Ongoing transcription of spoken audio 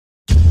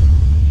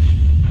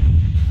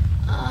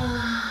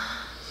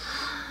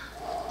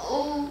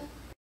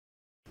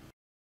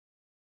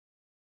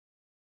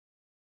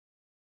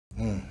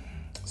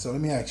So let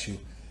me ask you,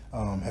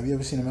 have you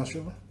ever seen a male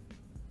stripper?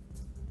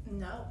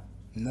 No.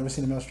 Never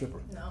seen a male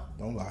stripper? No.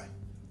 Don't lie.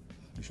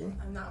 You sure?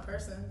 I'm not a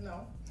person.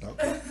 No.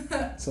 Okay.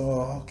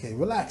 So, okay,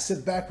 relax,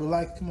 sit back,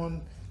 relax, come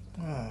on.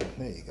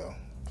 There you go.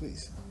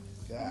 Please.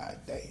 God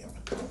damn.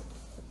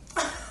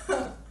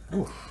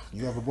 Oof.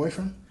 You have a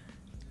boyfriend?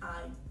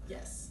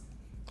 Yes.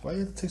 Why you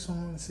have to take so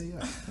long to say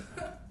yes?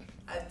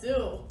 I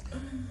do.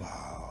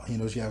 Wow. He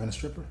knows you're having a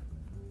stripper?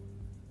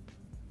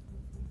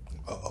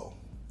 Uh-oh.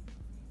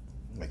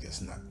 I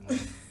guess not.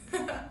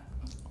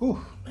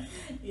 Ooh.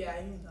 Yeah,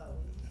 you know.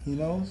 He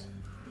knows?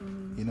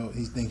 Mm. You know,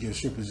 he think your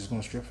stripper's just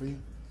gonna strip for you?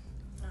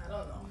 I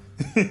don't know.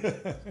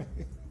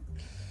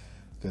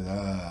 Because,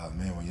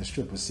 man, when your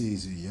stripper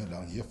sees you,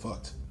 you're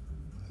fucked.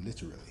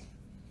 Literally.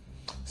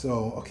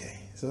 So, okay.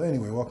 So,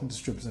 anyway, welcome to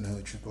Strippers in the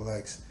Hood, Triple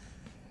X.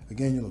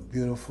 Again, you look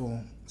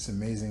beautiful. It's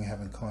amazing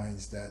having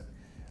clients that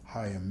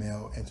hire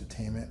male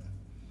entertainment.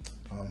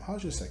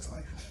 How's your sex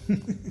life?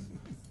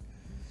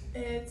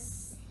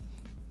 It's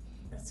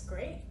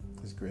great.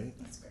 It's great?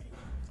 It's great.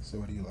 So,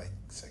 what do you like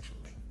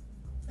sexually?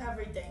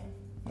 Everything.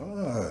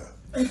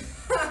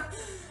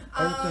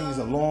 Everything is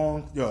a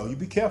long... Yo, you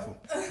be careful.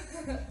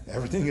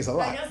 Everything is a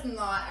lot. I guess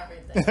not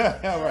everything.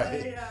 All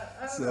right. Yeah,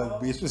 I don't So, know.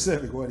 be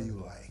specific. What do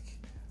you like?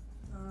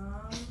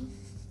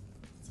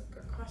 It's a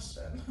good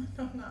question. I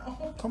don't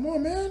know. Come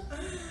on, man.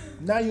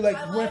 Now you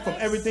went from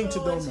everything to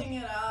don't know. Switching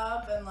it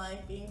up and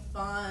like being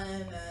fun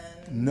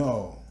and...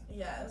 No.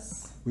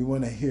 Yes. We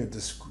want to hear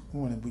this.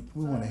 We want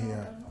to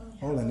hear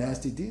all the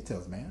nasty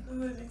details, man.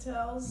 The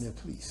details. Yeah,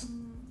 please.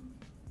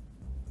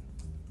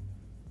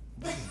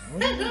 I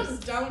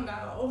just don't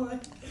know.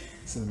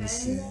 So let me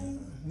see.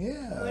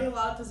 Yeah. I like a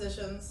lot of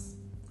positions.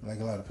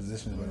 Like a lot of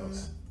positions. What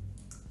else?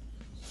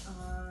 I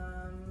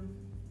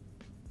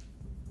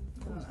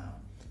don't know.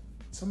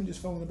 Somebody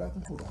just fell in the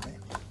bathroom. Hold on, man.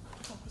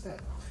 What was that?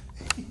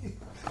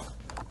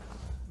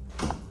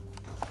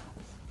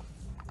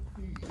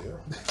 Yeah.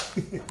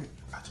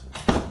 Gotcha.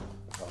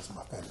 That was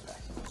my fanny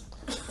pack.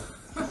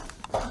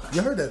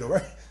 You heard that though,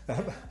 right?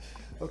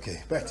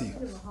 Okay, back to you.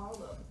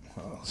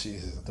 Oh,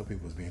 Jesus. I thought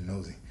people was being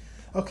nosy.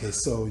 Okay,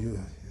 so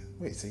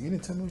wait, so you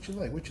didn't tell me what you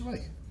like. What you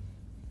like?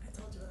 I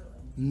told you what I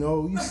like.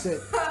 No, you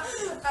said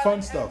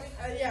fun stuff.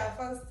 Yeah,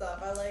 fun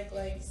stuff. I like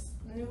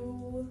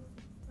new.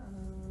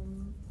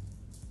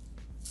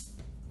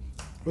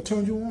 What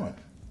turns you on?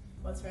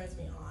 What turns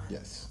me on?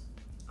 Yes.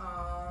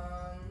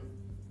 I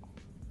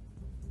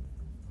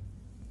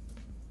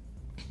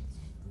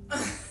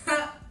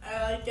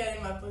like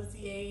getting my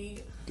pussy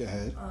ate. Go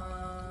ahead. I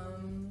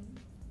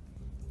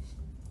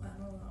don't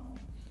know.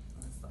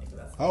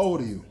 That's How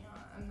old are you?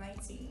 I'm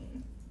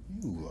 19.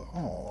 You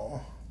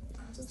are.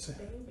 I'm just a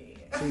baby.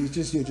 So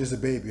you're just a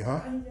baby,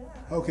 huh?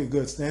 Yeah. Okay,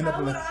 good. Stand up.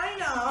 How would I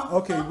know?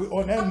 Okay,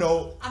 on that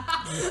note,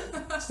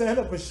 stand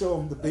up and show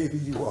them the baby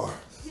you are.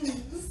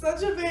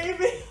 Such a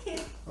baby.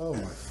 Oh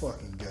my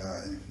fucking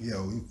God.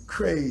 Yo, you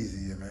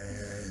crazy,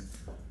 man.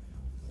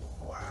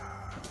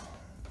 Wow.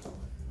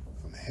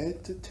 From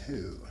head to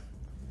toe.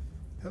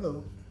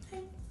 Hello.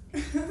 Hey.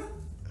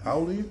 How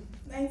old are you?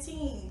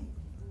 19.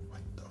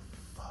 What the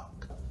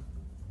fuck?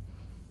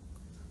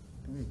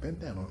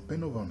 Bend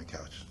over on the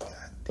couch.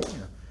 God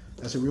damn.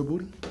 That's a real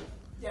booty?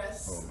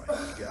 Yes. Oh my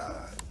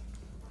God.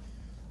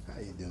 How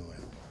you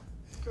doing?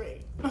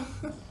 Great. You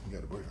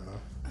got a boyfriend, huh?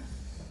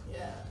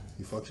 Yeah.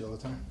 You fuck you all the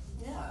time?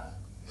 Yeah.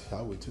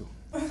 I would too.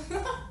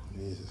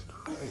 Jesus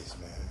Christ,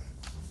 man.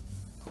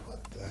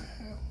 What the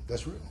hell?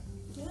 That's real.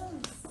 Yes.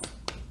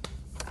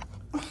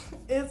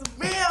 It's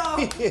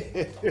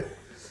real.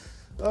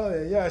 Oh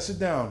yeah, sit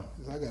down.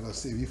 I gotta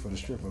save you for the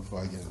stripper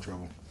before I get in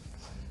trouble.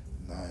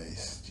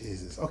 Nice,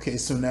 Jesus. Okay,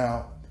 so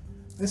now,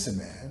 listen,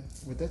 man.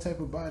 With that type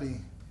of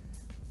body,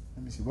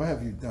 let me see. What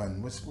have you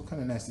done? What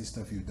kind of nasty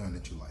stuff you've done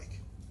that you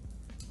like?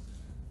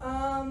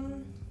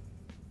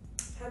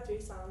 Had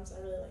threesomes. I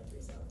really like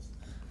threesomes.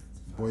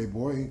 Boy,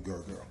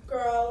 girl.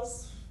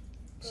 Girls.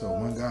 So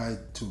one guy,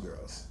 two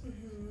girls.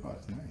 Mm-hmm. Oh,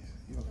 that's nice.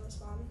 That was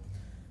fun.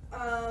 I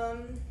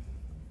don't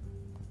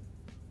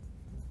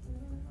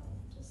know.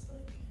 Just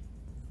like.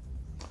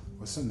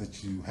 What's something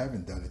that you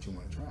haven't done that you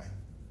want to try?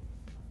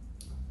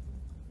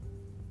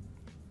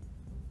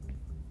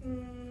 I don't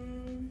know.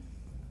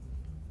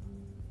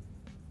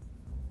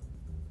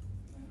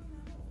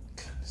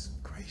 Goodness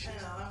gracious.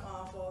 I know, I'm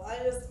awful.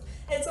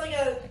 It's like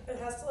it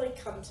has to like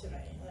come to me.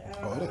 Like, I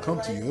don't know, It'll come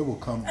to you. It will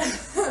come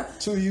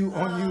to you,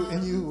 on you,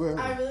 and you.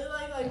 Wherever. I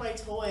really like my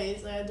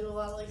toys. Like I do a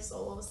lot of like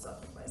solo stuff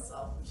with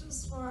myself, which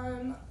is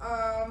fun.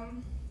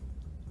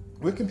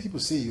 Where can people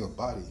see your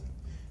body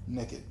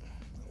naked?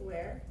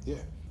 Where?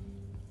 Yeah.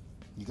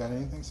 You got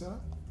anything set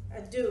up?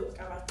 I do.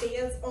 Got my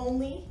fans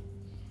only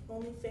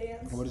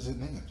fans. What is it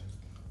named?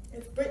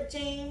 It's Britt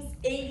James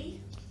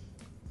 80.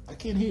 I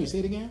can't hear you. Say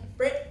it again.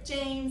 Britt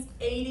James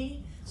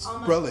 80.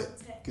 Spell it,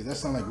 because that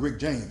sounds like Rick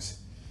James.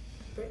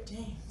 Britt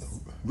James.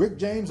 Rick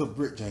James or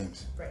Britt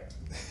James? Britt.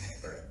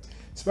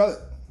 Spell it.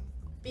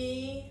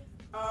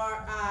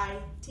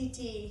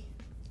 BRITT.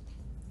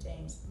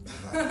 James.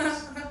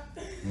 Nice.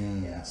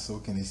 Yeah. So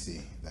can they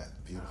see that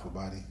beautiful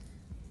body?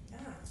 Yeah.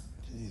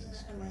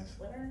 Jesus And my Christ.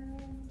 Twitter,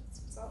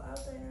 it's all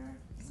out there.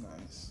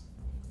 Nice.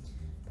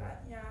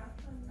 But yeah,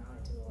 and now I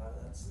do a lot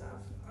of that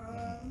stuff.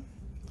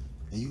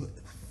 And you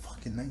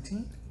fucking 19? I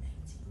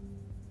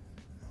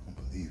don't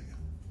believe you.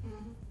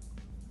 Mm-hmm.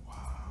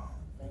 Wow.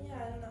 But yeah, I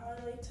don't know.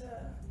 I like to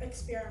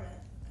experiment.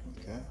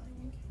 Okay.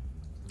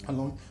 How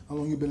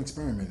long you been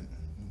experimenting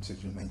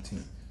since you're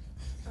 19?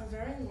 A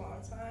very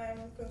long time,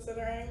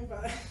 considering,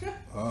 but.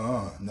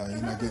 No,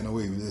 you're not getting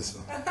away with this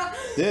one.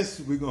 This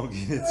we're gonna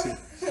get into.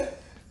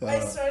 I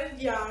started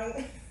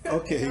young.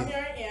 Okay. Now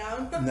here I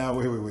am. Now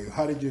wait.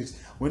 How did you?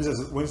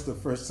 When's the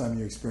first time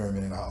you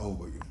experimented? How old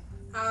were you?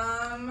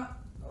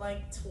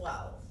 Like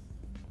 12.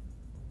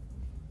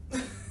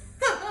 What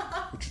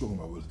you talking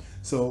about, Will?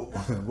 So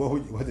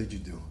what did you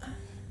do?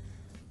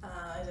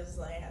 I just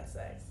like had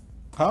sex.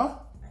 Huh?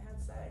 I had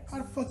sex. How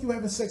the fuck you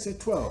having sex at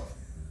 12?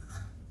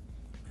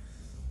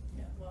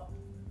 Yeah, well.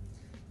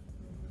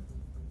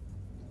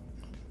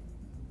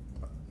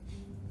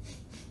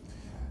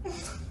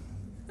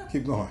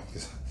 Keep going.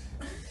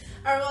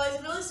 Alright, well, I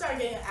really started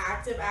getting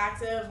active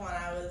when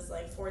I was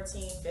like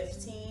 14,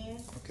 15.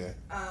 Okay.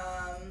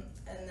 And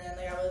then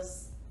like I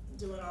was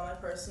doing all my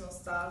personal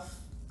stuff,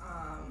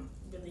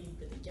 really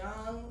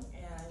young,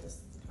 and I just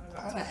kind of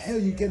got. How the hell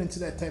you get into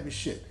that type of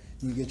shit?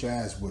 You get your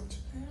ass whipped.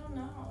 I don't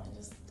know.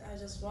 I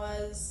just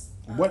was.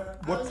 What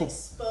I was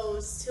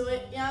exposed to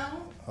it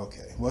young.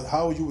 Okay. Well,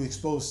 how were you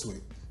exposed to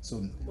it?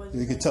 So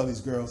you could tell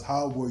these girls,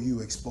 how were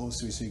you exposed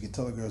to it so you could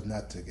tell the girls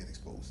not to get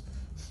exposed?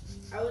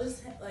 I was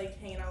just like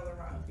hanging out with the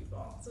wrong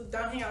people. So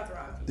don't hang out with the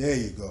wrong people. There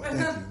you go.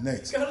 Thank you.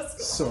 Next. Go to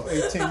school. So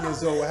 18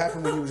 years old. What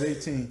happened when you was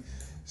 18?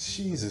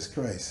 Jesus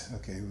Christ.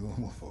 Okay, we'll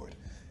move forward.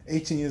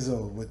 18 years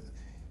old. What?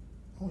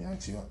 Oh,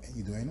 actually,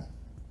 you do anal?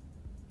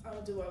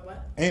 Oh, do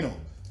what? Anal.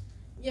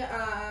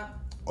 Yeah.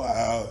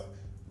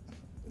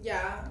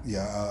 Yeah.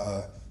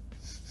 Yeah.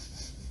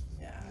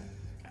 Yeah.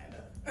 Kind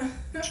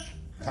of.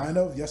 Kind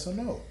of. Yes or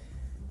no?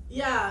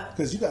 Yeah.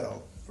 Because you got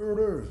a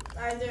further.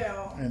 I do.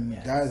 And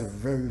yes. guys are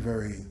very,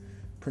 very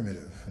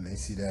primitive, and they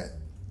see that.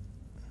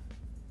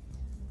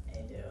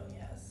 I do.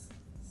 Yes.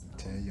 So.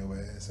 Tear your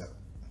ass up.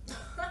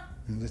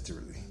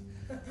 Literally.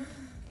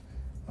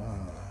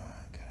 Goddamn.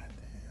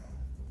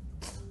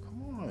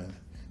 Come on.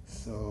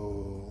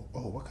 So,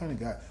 what kind of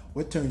guy?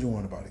 What turned you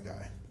on about a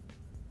guy?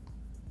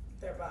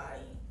 Their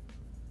body.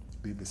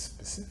 Be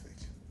specific.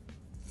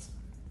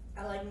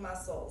 I like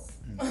muscles.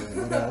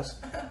 Okay, what else?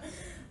 And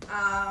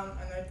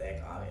they're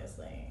thick,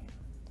 obviously.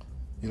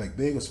 You like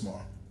big or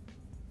small?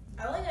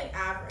 I like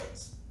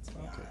average, to be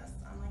Okay. honest.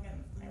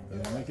 I You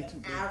really like like it an too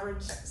big?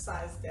 average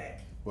size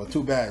dick. Well,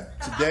 too bad.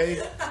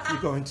 Today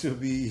you're going to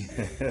be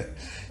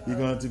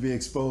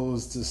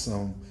exposed to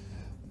some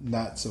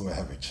not so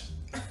average.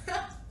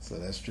 So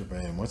that's stripper.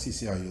 And once he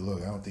see how you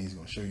look, I don't think he's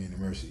gonna show you any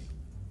mercy.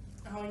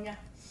 Oh yeah.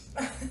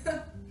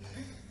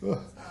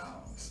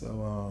 So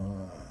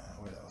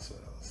what else?